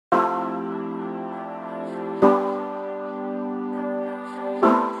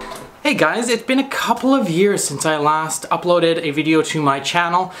Hey guys, it's been a couple of years since I last uploaded a video to my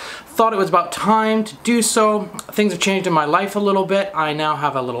channel. Thought it was about time to do so. Things have changed in my life a little bit. I now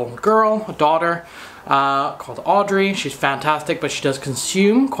have a little girl, a daughter, called Audrey. She's fantastic, but she does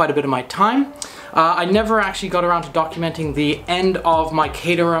consume quite a bit of my time. I never actually got around to documenting the end of my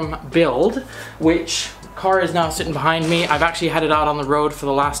Caterham build, which car is now sitting behind me. I've actually had it out on the road for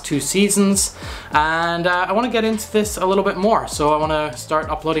the last 2 seasons, and I want to get into this a little bit more. So I want to start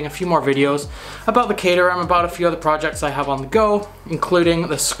uploading a few more videos about the Caterham, about a few other projects I have on the go, including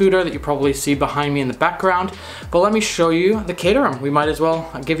the scooter that you probably see behind me in the background. But let me show you the Caterham. We might as well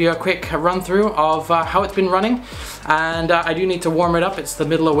give you a quick run through of how it's been running. And I do need to warm it up. It's the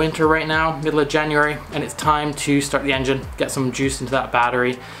middle of winter right now, middle of January, and it's time to start the engine, get some juice into that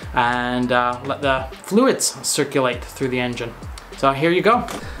battery, and let the fluids circulate through the engine. So here you go.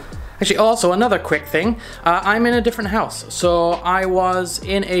 Actually, also another quick thing, I'm in a different house. So I was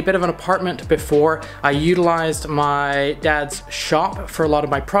in a bit of an apartment before. I utilized my dad's shop for a lot of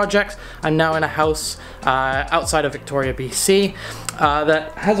my projects. I'm now in a house outside of Victoria, BC,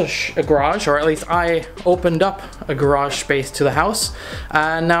 that has a garage, or at least I opened up a garage space to the house.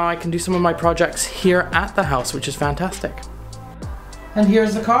 And now I can do some of my projects here at the house, which is fantastic. And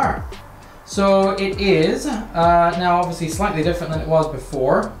here's the car. So it is now obviously slightly different than it was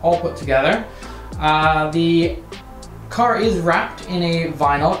before, all put together. The car is wrapped in a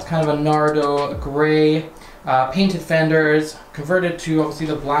vinyl. It's kind of a Nardo gray, painted fenders, converted to obviously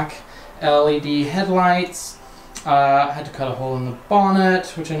the black LED headlights. Had to cut a hole in the bonnet,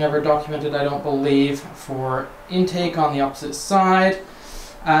 which I never documented, I don't believe, for intake on the opposite side.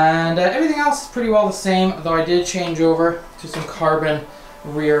 And everything else is pretty well the same, though I did change over to some carbon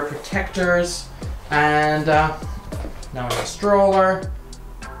rear protectors, and now we have a stroller.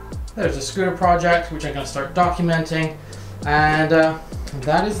 There's a scooter project, which I'm going to start documenting, and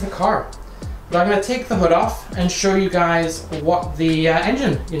that is the car. But I'm going to take the hood off and show you guys what the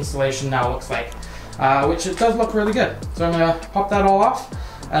engine installation now looks like, which it does look really good. So I'm going to pop that all off,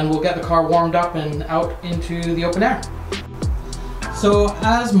 and we'll get the car warmed up and out into the open air. So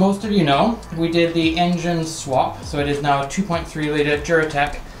as most of you know, we did the engine swap, so it is now a 2.3 litre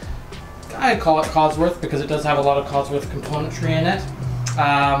Duratec. I call it Cosworth because it does have a lot of Cosworth componentry in it.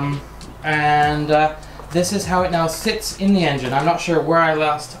 This is how it now sits in the engine. I'm not sure where I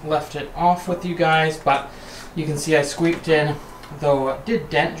last left it off with you guys, but you can see I squeaked in, though it did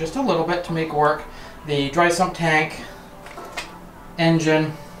dent just a little bit to make work, the dry sump tank,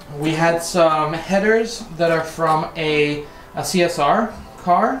 engine. We had some headers that are from a CSR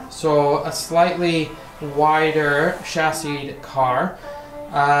car, so a slightly wider chassis car,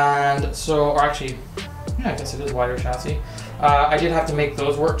 and so, or actually, yeah, I guess it is wider chassis. I did have to make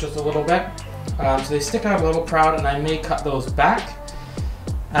those work just a little bit, so they stick out a little proud, and I may cut those back.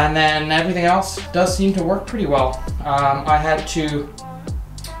 And then everything else does seem to work pretty well. I had to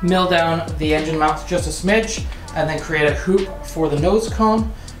mill down the engine mounts just a smidge, and then create a hoop for the nose cone,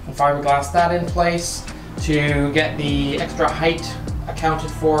 and fiberglass that in place to get the extra height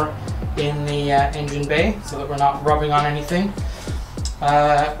accounted for in the engine bay, so that we're not rubbing on anything.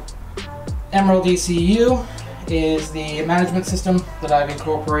 Emerald ECU is the management system that I've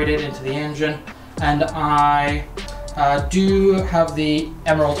incorporated into the engine, and I do have the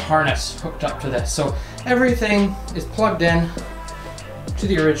Emerald harness hooked up to this. So everything is plugged in to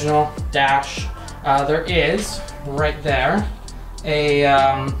the original dash. There is, right there, a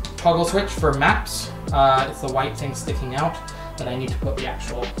toggle switch for maps. It's the white thing sticking out that I need to put the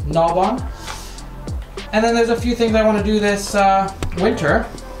actual knob on. And then there's a few things I want to do this winter,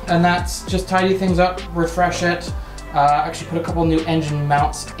 and that's just tidy things up, refresh it, actually put a couple new engine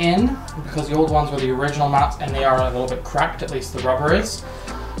mounts in, because the old ones were the original mounts and they are a little bit cracked, at least the rubber is.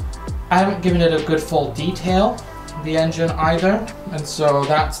 I haven't given it a good full detail, the engine either, and so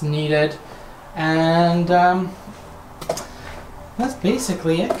that's needed. And that's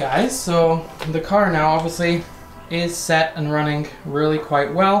basically it, guys. So the car now obviously is set and running really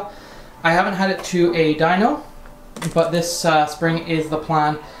quite well. I haven't had it to a dyno, but this spring is the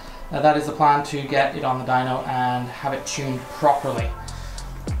plan. That is the plan, to get it on the dyno and have it tuned properly.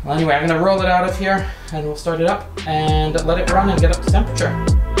 Well, anyway, I'm going to roll it out of here and we'll start it up and let it run and get up to temperature.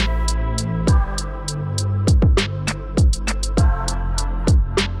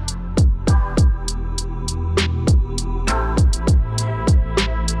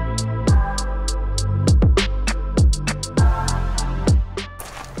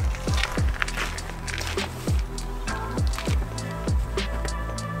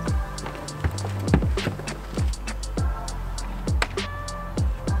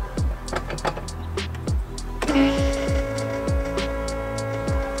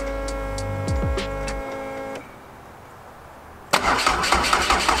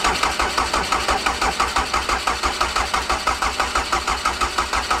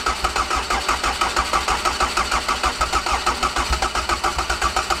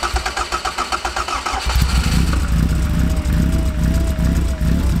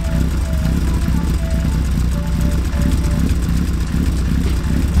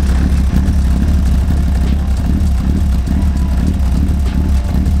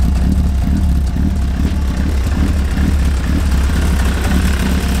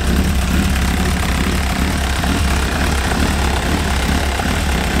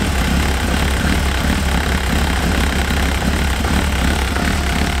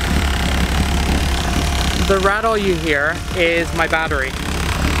 The rattle you hear is my battery.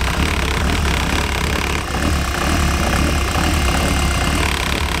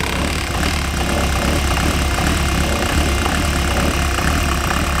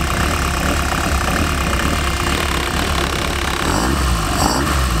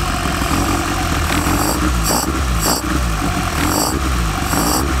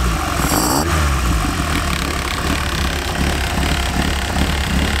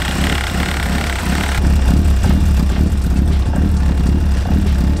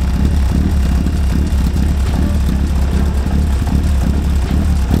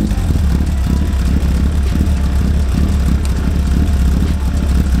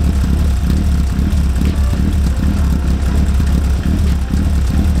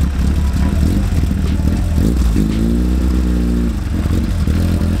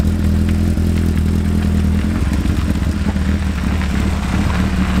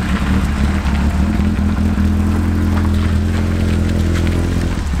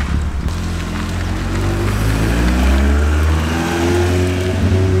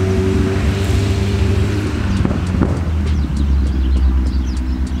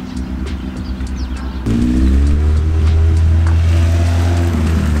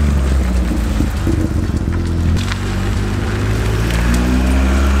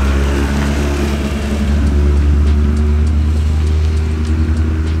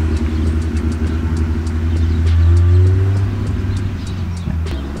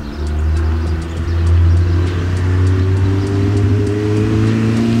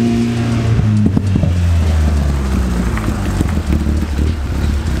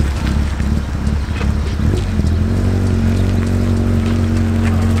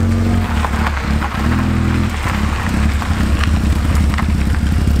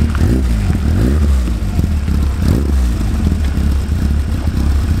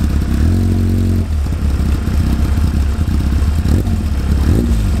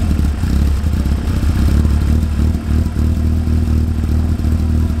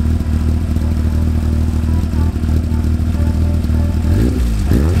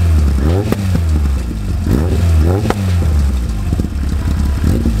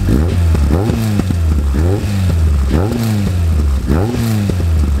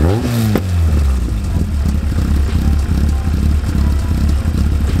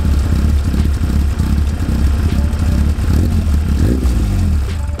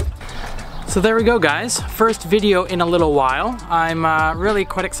 So there we go, guys. First video in a little while. I'm really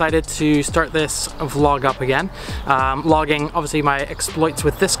quite excited to start this vlog up again. Logging obviously my exploits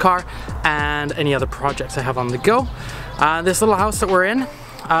with this car and any other projects I have on the go. This little house that we're in,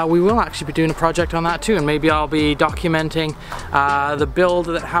 we will actually be doing a project on that too, and maybe I'll be documenting the build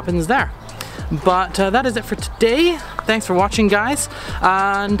that happens there. But that is it for today. Thanks for watching, guys.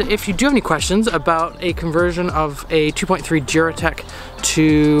 And if you do have any questions about a conversion of a 2.3 Duratec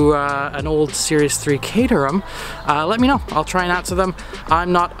to an old Series 3 Caterham, let me know. I'll try and answer them.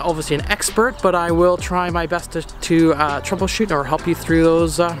 I'm not obviously an expert, but I will try my best to troubleshoot or help you through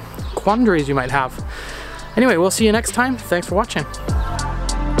those quandaries you might have. Anyway, we'll see you next time. Thanks for watching.